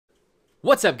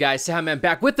What's up guys, cejaman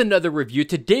back with another review.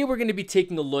 Today we're going to be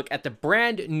taking a look at the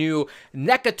brand new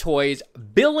NECA Toys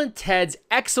Bill and Ted's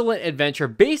Excellent Adventure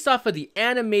based off of the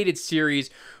animated series.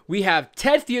 We have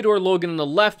Ted Theodore Logan on the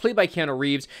left, played by Keanu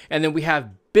Reeves, and then we have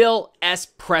Bill S.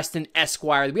 Preston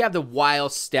Esquire. We have the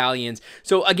Wild Stallions.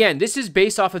 So again, this is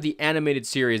based off of the animated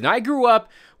series. Now I grew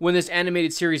up when this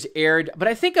animated series aired, but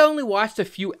I think I only watched a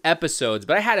few episodes,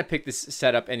 but I had to pick this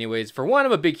setup anyways. For one,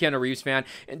 I'm a big Keanu Reeves fan,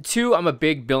 and two, I'm a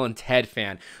big Bill and Ted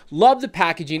fan. Love the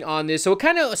packaging on this. So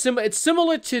it's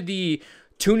similar to the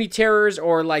Toonie Terrors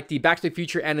or like the Back to the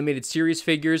Future animated series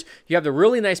figures. You have the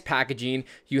really nice packaging.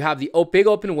 You have the big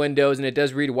open windows, and it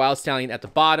does read Wild Stallion at the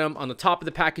bottom. On the top of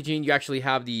the packaging, you actually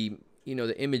have the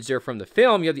image there from the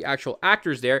film. You have the actual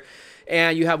actors there,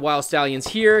 and you have Wild Stallions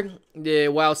here, the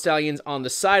Wild Stallions on the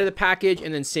side of the package,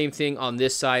 and then same thing on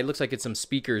this side. Looks like it's some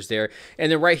speakers there,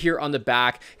 and then right here on the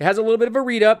back, it has a little bit of a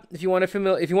read up if you want to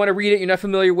read it. You're not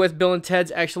familiar with Bill and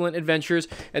Ted's Excellent Adventures,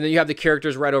 and then you have the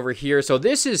characters right over here. So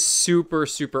this is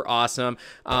super awesome.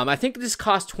 I think this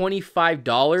cost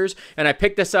 $25, and I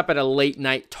picked this up at a late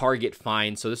night Target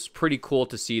find. So this is pretty cool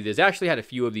to see this. I actually had a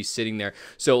few of these sitting there.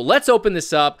 So let's open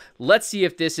this up. Let's see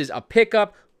if this is a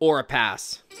pickup or a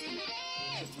pass.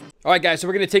 All right, guys, so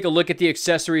we're going to take a look at the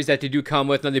accessories that they do come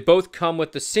with. Now, they both come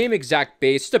with the same exact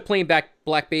base, just a plain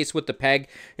black base with the peg.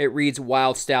 It reads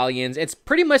Wild Stallions. It's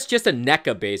pretty much just a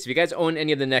NECA base. If you guys own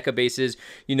any of the NECA bases,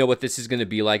 you know what this is going to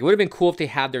be like. It would have been cool if they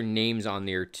had their names on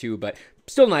there too, but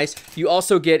still nice. You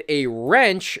also get a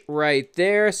wrench right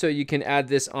there, so you can add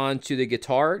this onto the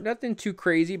guitar. Nothing too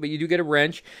crazy, but you do get a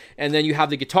wrench. And then you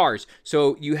have the guitars.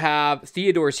 So you have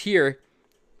Theodore's here.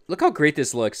 Look how great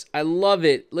this looks. I love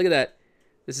it. Look at that.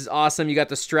 This is awesome. You got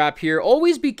the strap here.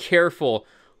 Always be careful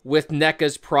with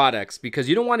NECA's products because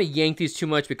you don't want to yank these too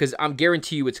much because I'm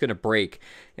guarantee you it's going to break.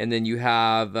 And then you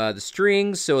have the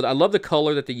strings. So I love the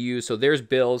color that they use. So there's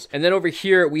Bill's. And then over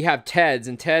here we have Ted's.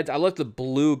 And Ted's, I love the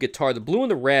blue guitar. The blue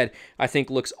and the red I think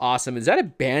looks awesome. Is that a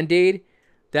Band-Aid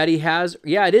that he has?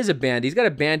 Yeah, it is a Band-Aid. He's got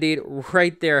a Band-Aid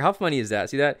right there. How funny is that?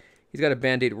 See that? He's got a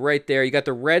Band-Aid right there. You got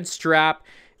the red strap.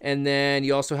 And then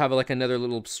you also have like another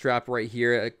little strap right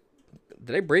here.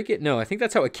 Did I break it? No, I think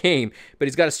that's how it came. But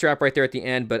he's got a strap right there at the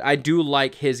end. But I do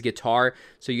like his guitar.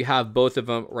 So you have both of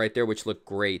them right there, which look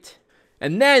great.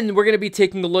 And then we're going to be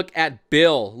taking a look at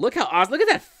Bill. Look how awesome. Look at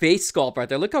that face sculpt right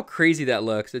there. Look how crazy that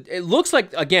looks. It looks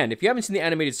like, again, if you haven't seen the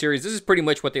animated series, this is pretty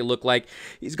much what they look like.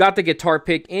 He's got the guitar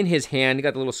pick in his hand. He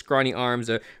got the little scrawny arms,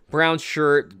 a brown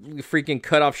shirt, freaking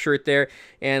cutoff shirt there.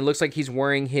 And looks like he's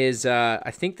wearing his,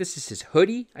 I think this is his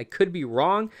hoodie. I could be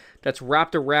wrong. That's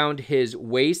wrapped around his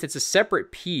waist. It's a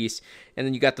separate piece. And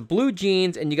then you got the blue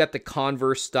jeans and you got the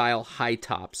Converse style high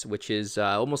tops, which is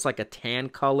almost like a tan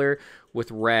color with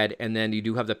red, and then you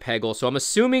do have the peggle. So I'm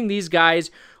assuming these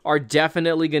guys are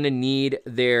definitely going to need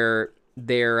their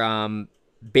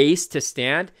base to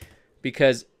stand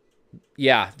because,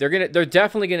 yeah, they're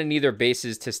definitely going to need their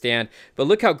bases to stand. But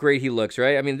look how great he looks,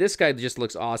 right? I mean, this guy just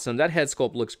looks awesome. That head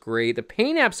sculpt looks great. The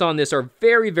paint apps on this are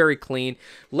very clean.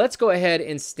 Let's go ahead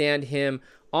and stand him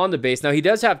on the base. Now, he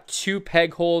does have two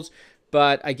peg holes,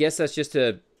 but I guess that's just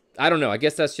I don't know. I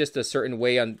guess that's just a certain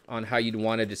way on how you'd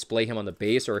want to display him on the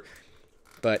base,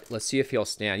 but let's see if he'll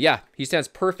stand. Yeah, he stands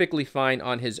perfectly fine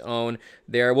on his own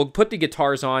there. We'll put the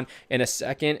guitars on in a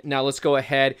second. Now let's go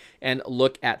ahead and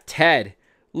look at Ted.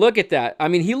 Look at that. I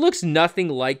mean, he looks nothing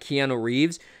like Keanu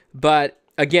Reeves, but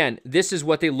again, this is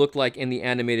what they look like in the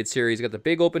animated series. He's got the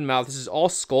big open mouth. This is all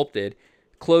sculpted.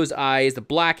 Closed eyes, the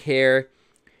black hair.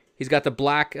 He's got the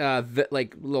black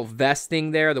like little vest thing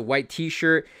there, the white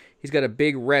t-shirt. He's got a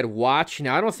big red watch.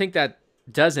 Now, I don't think that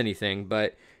does anything,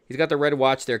 but he's got the red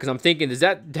watch there because I'm thinking, does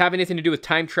that have anything to do with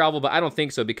time travel? But I don't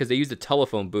think so because they used a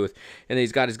telephone booth. And then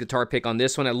he's got his guitar pick on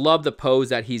this one. I love the pose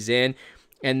that he's in.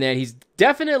 And then he's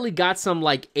definitely got some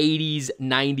like 80s,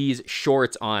 90s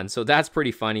shorts on. So that's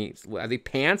pretty funny. Are they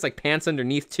pants? Like pants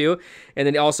underneath too. And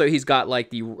then also he's got like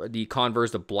the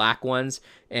Converse, the black ones.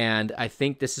 And I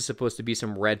think this is supposed to be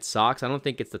some red socks. I don't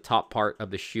think it's the top part of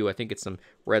the shoe. I think it's some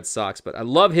red socks. But I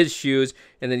love his shoes.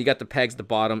 And then you got the pegs at the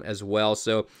bottom as well.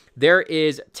 So there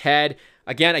is Ted.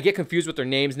 Again, I get confused with their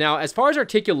names. Now, as far as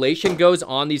articulation goes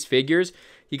on these figures,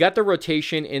 you got the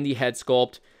rotation in the head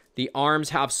sculpt. The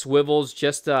arms have swivels,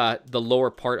 just the lower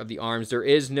part of the arms. There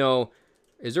is no...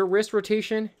 Is there wrist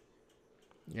rotation?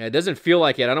 Yeah, it doesn't feel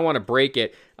like it. I don't want to break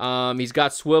it. He's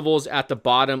got swivels at the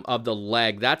bottom of the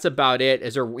leg. That's about it.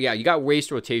 Yeah, you got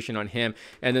waist rotation on him.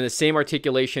 And then the same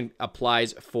articulation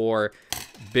applies for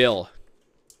Bill.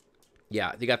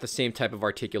 Yeah, they got the same type of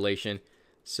articulation.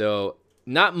 So,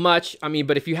 not much. I mean,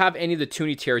 but if you have any of the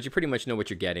Toonie Terrors, you pretty much know what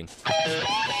you're getting.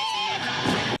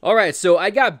 All right, so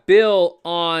I got Bill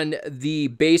on the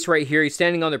bass right here. He's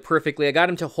standing on there perfectly. I got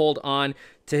him to hold on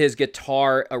to his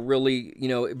guitar really, you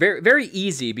know, very, very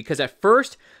easy, because at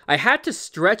first I had to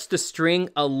stretch the string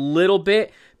a little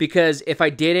bit, because if I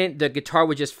didn't, the guitar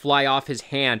would just fly off his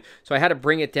hand. So I had to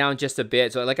bring it down just a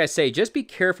bit. So like I say, just be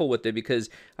careful with it, because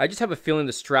I just have a feeling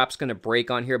the strap's going to break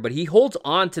on here, but he holds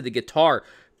on to the guitar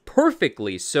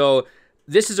perfectly. So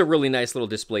this is a really nice little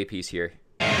display piece here.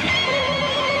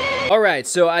 All right,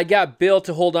 so I got Bill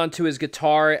to hold on to his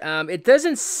guitar. It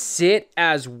doesn't sit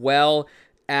as well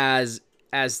as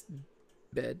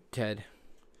Ted.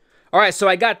 All right, so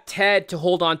I got Ted to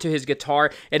hold on to his guitar.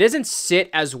 It doesn't sit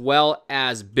as well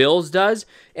as Bill's does,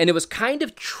 and it was kind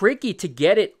of tricky to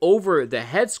get it over the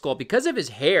head sculpt because of his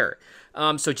hair.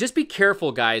 So just be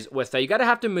careful, guys, with that. You gotta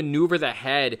have to maneuver the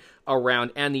head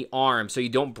around and the arm so you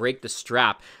don't break the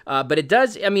strap. But it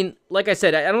does, I mean, like I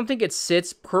said, I don't think it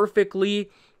sits perfectly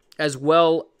as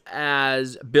well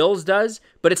as Bill's does,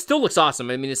 but it still looks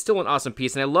awesome. I mean, it's still an awesome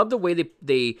piece, and I love the way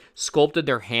they sculpted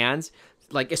their hands,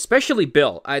 like especially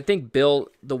Bill. I think Bill,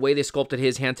 the way they sculpted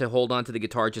his hand to hold on to the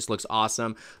guitar just looks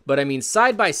awesome. But I mean,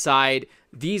 side by side,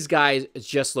 these guys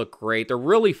just look great. They're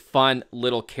really fun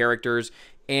little characters.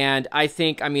 And I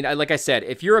think, I mean, like I said,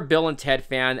 if you're a Bill and Ted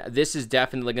fan, this is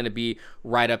definitely going to be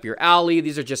right up your alley.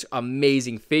 These are just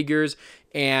amazing figures.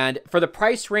 And for the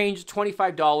price range,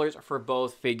 $25 for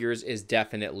both figures is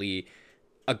definitely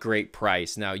a great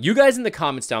price. Now, you guys in the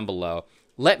comments down below,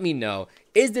 let me know,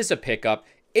 is this a pickup?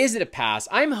 Is it a pass?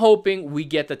 I'm hoping we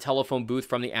get the telephone booth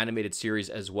from the animated series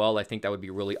as well. I think that would be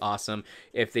really awesome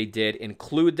if they did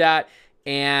include that.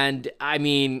 And I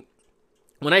mean,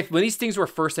 when these things were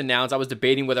first announced, I was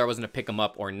debating whether I was going to pick them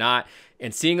up or not.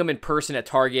 And seeing them in person at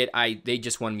Target, they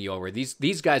just won me over.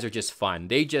 These guys are just fun.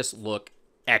 They just look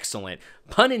excellent.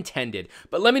 Pun intended.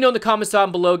 But let me know in the comments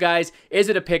down below, guys. Is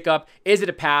it a pickup? Is it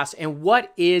a pass? And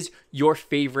what is your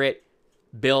favorite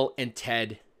Bill and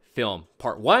Ted film?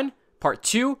 Part 1, Part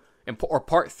 2, or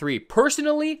Part 3?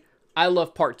 Personally, I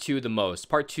love Part 2 the most.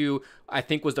 Part 2, I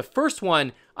think, was the first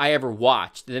one I ever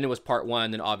watched. And then it was Part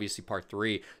 1, then obviously Part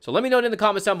 3. So let me know in the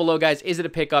comments down below, guys. Is it a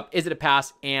pickup? Is it a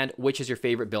pass? And which is your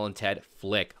favorite Bill and Ted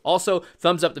flick? Also,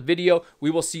 thumbs up the video. We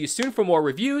will see you soon for more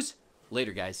reviews.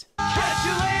 Later, guys. Catch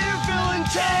you later, Bill and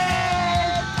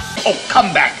Ted! Oh,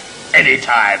 come back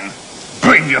anytime.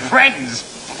 Bring your friends.